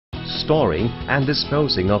storing and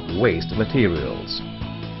disposing of waste materials.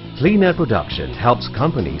 Cleaner production helps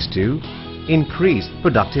companies to increase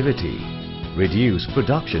productivity, reduce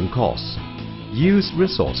production costs, use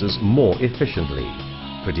resources more efficiently,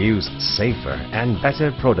 produce safer and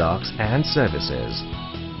better products and services,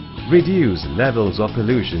 reduce levels of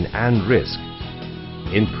pollution and risk,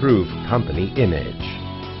 improve company image.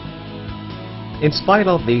 In spite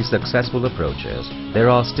of these successful approaches, there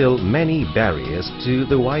are still many barriers to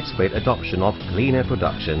the widespread adoption of cleaner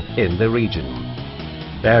production in the region.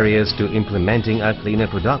 Barriers to implementing a cleaner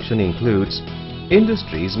production includes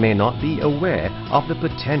industries may not be aware of the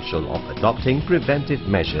potential of adopting preventive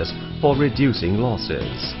measures for reducing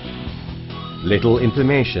losses. Little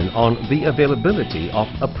information on the availability of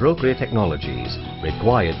appropriate technologies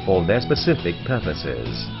required for their specific purposes.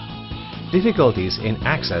 Difficulties in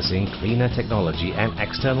accessing cleaner technology and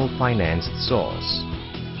external finance source.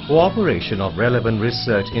 Cooperation of relevant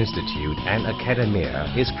research institute and academia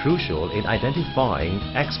is crucial in identifying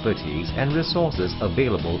expertise and resources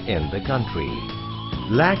available in the country.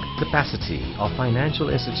 Lack capacity of financial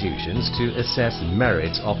institutions to assess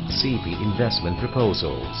merits of CP investment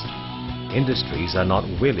proposals. Industries are not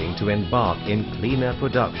willing to embark in cleaner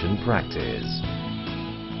production practice.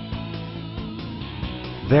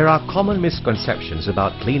 There are common misconceptions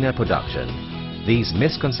about cleaner production. These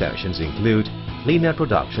misconceptions include cleaner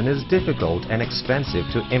production is difficult and expensive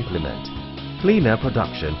to implement. Cleaner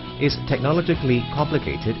production is technologically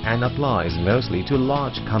complicated and applies mostly to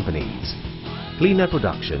large companies. Cleaner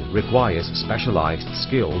production requires specialized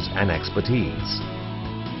skills and expertise.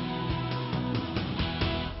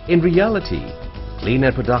 In reality,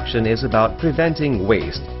 cleaner production is about preventing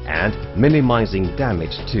waste and minimizing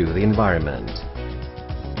damage to the environment.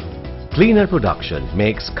 Cleaner production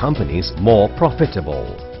makes companies more profitable,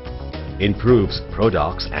 improves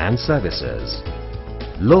products and services,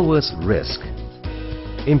 lowers risk,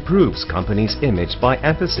 improves companies' image by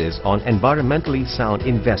emphasis on environmentally sound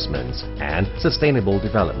investments and sustainable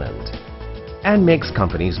development, and makes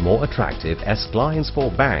companies more attractive as clients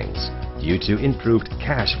for banks due to improved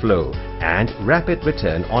cash flow and rapid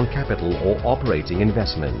return on capital or operating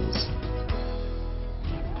investments.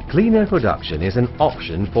 Cleaner production is an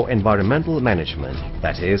option for environmental management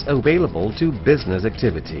that is available to business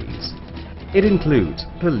activities. It includes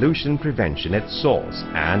pollution prevention at source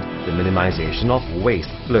and the minimization of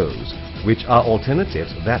waste flows, which are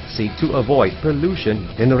alternatives that seek to avoid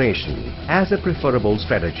pollution generation as a preferable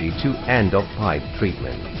strategy to end-of-pipe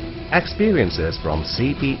treatment. Experiences from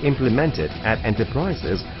CP implemented at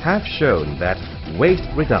enterprises have shown that waste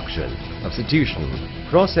reduction, substitution,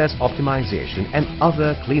 process optimization and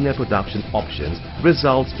other cleaner production options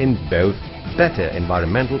results in both better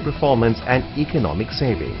environmental performance and economic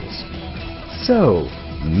savings. So,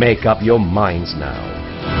 make up your minds now.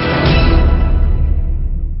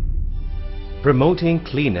 Promoting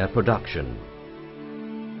cleaner production.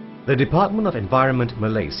 The Department of Environment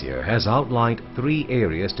Malaysia has outlined 3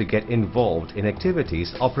 areas to get involved in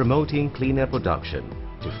activities of promoting cleaner production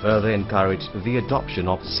to further encourage the adoption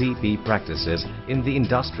of CP practices in the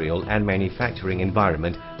industrial and manufacturing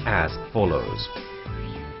environment as follows.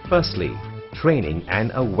 Firstly, training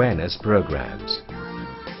and awareness programs.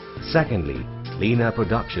 Secondly, cleaner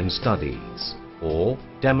production studies or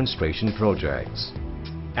demonstration projects.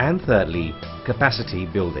 And thirdly, capacity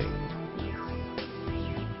building.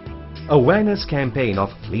 Awareness campaign of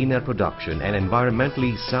cleaner production and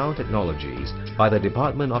environmentally sound technologies by the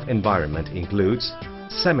Department of Environment includes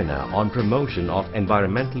seminar on promotion of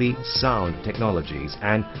environmentally sound technologies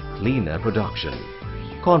and cleaner production,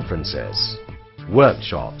 conferences,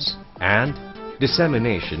 workshops, and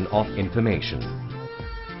dissemination of information.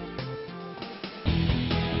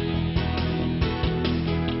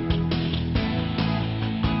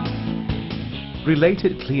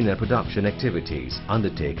 Related cleaner production activities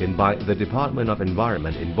undertaken by the Department of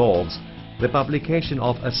Environment involves the publication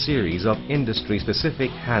of a series of industry-specific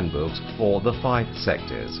handbooks for the 5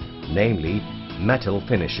 sectors, namely metal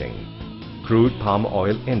finishing, crude palm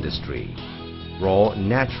oil industry, raw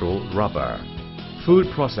natural rubber, food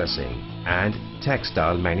processing, and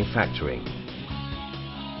textile manufacturing.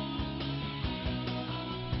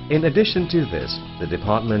 In addition to this, the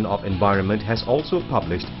Department of Environment has also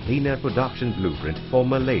published Cleaner Production Blueprint for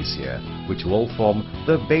Malaysia, which will form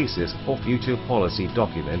the basis for future policy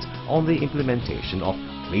documents on the implementation of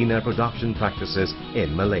cleaner production practices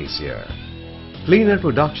in Malaysia. Cleaner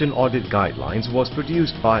Production Audit Guidelines was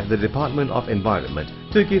produced by the Department of Environment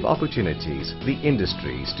to give opportunities the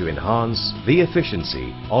industries to enhance the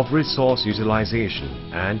efficiency of resource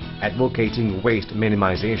utilization and advocating waste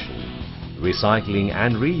minimization, recycling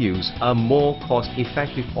and reuse a more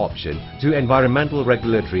cost-effective option to environmental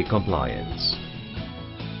regulatory compliance.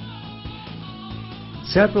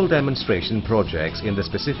 Several demonstration projects in the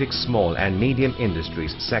specific small and medium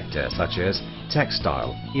industries sector such as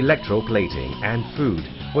textile, electroplating and food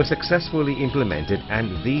were successfully implemented,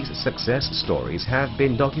 and these success stories have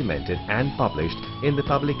been documented and published in the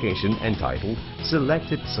publication entitled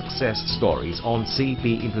Selected Success Stories on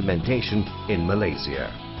CP Implementation in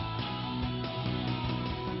Malaysia.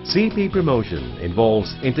 CP promotion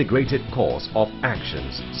involves integrated course of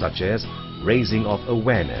actions such as raising of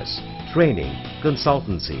awareness, training,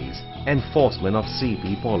 consultancies, enforcement of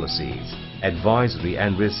CP policies, advisory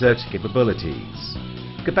and research capabilities,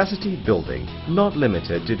 capacity building not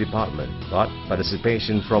limited to department but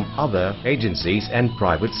participation from other agencies and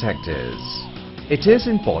private sectors. It is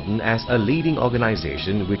important as a leading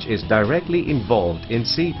organization which is directly involved in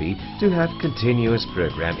CP to have continuous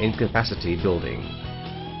program in capacity building.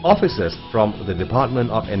 Officers from the Department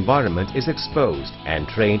of Environment is exposed and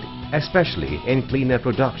trained especially in cleaner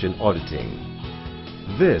production auditing.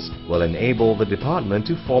 This will enable the department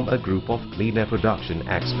to form a group of cleaner production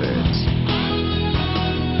experts.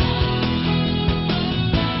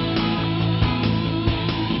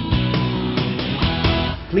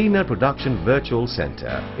 Cleaner Production Virtual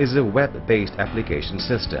Center is a web-based application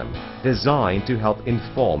system designed to help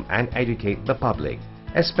inform and educate the public,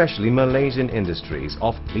 especially Malaysian industries,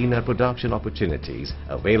 of cleaner production opportunities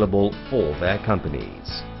available for their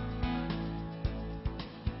companies.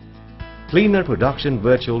 Cleaner Production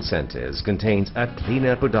Virtual Centers contains a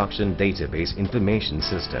Cleaner Production Database Information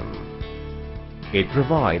System. It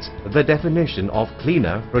provides the definition of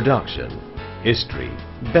cleaner production, history,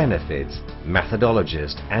 benefits,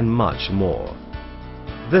 methodologies and much more.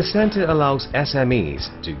 The center allows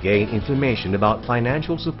SMEs to gain information about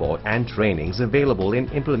financial support and trainings available in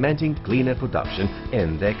implementing cleaner production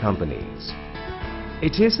in their companies.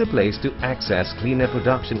 It is the place to access Cleaner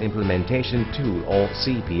Production Implementation Tool or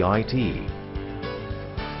CPIT.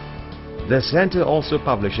 The center also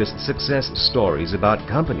publishes success stories about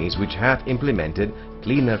companies which have implemented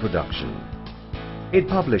cleaner production. It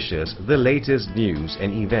publishes the latest news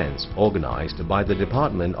and events organized by the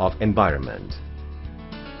Department of Environment.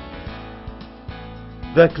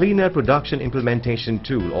 The Cleaner Production Implementation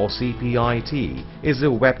Tool or CPIT is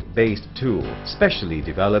a web-based tool specially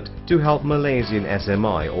developed to help Malaysian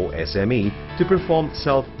SMI or SME to perform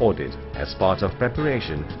self-audit as part of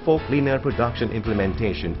preparation for cleaner production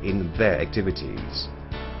implementation in their activities.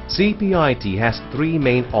 CPIT has three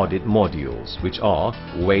main audit modules which are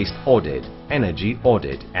Waste Audit, Energy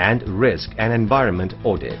Audit and Risk and Environment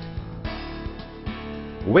Audit.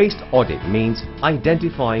 Waste audit means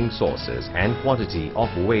identifying sources and quantity of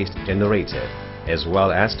waste generated, as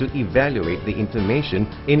well as to evaluate the information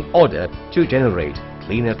in order to generate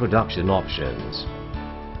cleaner production options.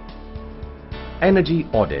 Energy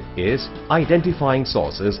audit is identifying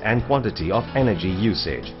sources and quantity of energy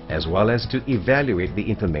usage, as well as to evaluate the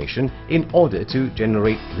information in order to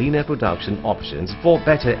generate cleaner production options for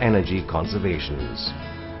better energy conservations.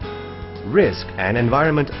 Risk and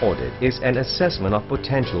environment audit is an assessment of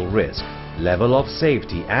potential risk, level of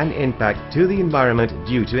safety and impact to the environment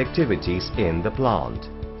due to activities in the plant.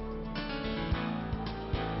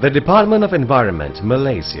 The Department of Environment,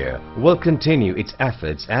 Malaysia, will continue its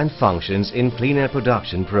efforts and functions in cleaner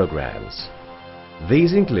production programs.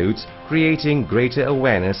 These include creating greater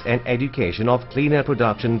awareness and education of cleaner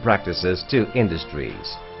production practices to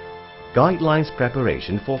industries, guidelines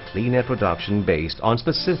preparation for cleaner production based on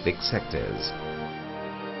specific sectors,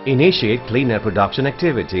 initiate cleaner production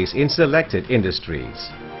activities in selected industries,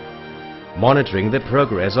 monitoring the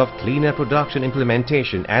progress of cleaner production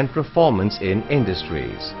implementation and performance in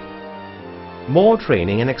industries, more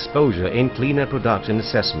training and exposure in cleaner production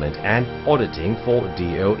assessment and auditing for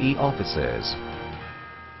DOE officers,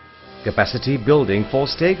 capacity building for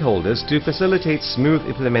stakeholders to facilitate smooth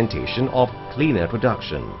implementation of cleaner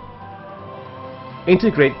production,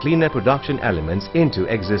 integrate cleaner production elements into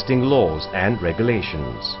existing laws and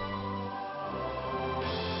regulations.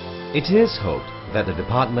 It is hoped that the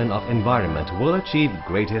Department of Environment will achieve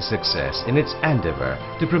greater success in its endeavor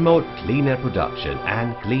to promote cleaner production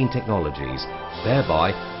and clean technologies,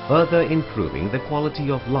 thereby further improving the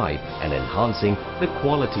quality of life and enhancing the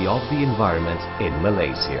quality of the environment in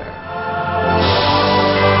Malaysia.